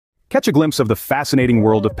Catch a glimpse of the fascinating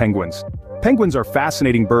world of penguins. Penguins are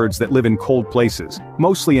fascinating birds that live in cold places,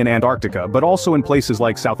 mostly in Antarctica but also in places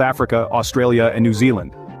like South Africa, Australia, and New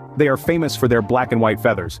Zealand. They are famous for their black and white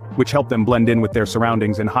feathers, which help them blend in with their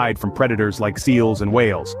surroundings and hide from predators like seals and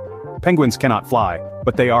whales. Penguins cannot fly,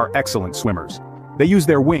 but they are excellent swimmers. They use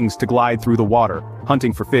their wings to glide through the water,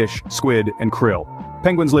 hunting for fish, squid, and krill.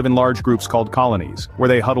 Penguins live in large groups called colonies, where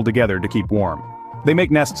they huddle together to keep warm. They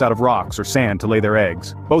make nests out of rocks or sand to lay their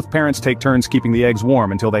eggs. Both parents take turns keeping the eggs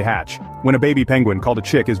warm until they hatch. When a baby penguin called a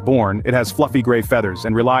chick is born, it has fluffy gray feathers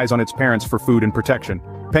and relies on its parents for food and protection.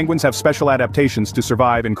 Penguins have special adaptations to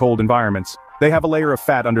survive in cold environments. They have a layer of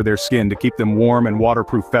fat under their skin to keep them warm and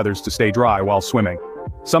waterproof feathers to stay dry while swimming.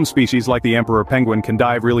 Some species like the emperor penguin can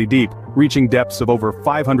dive really deep, reaching depths of over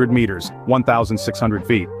 500 meters, 1,600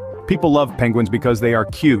 feet. People love penguins because they are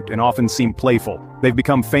cute and often seem playful. They've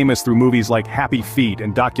become famous through movies like Happy Feet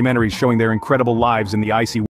and documentaries showing their incredible lives in the icy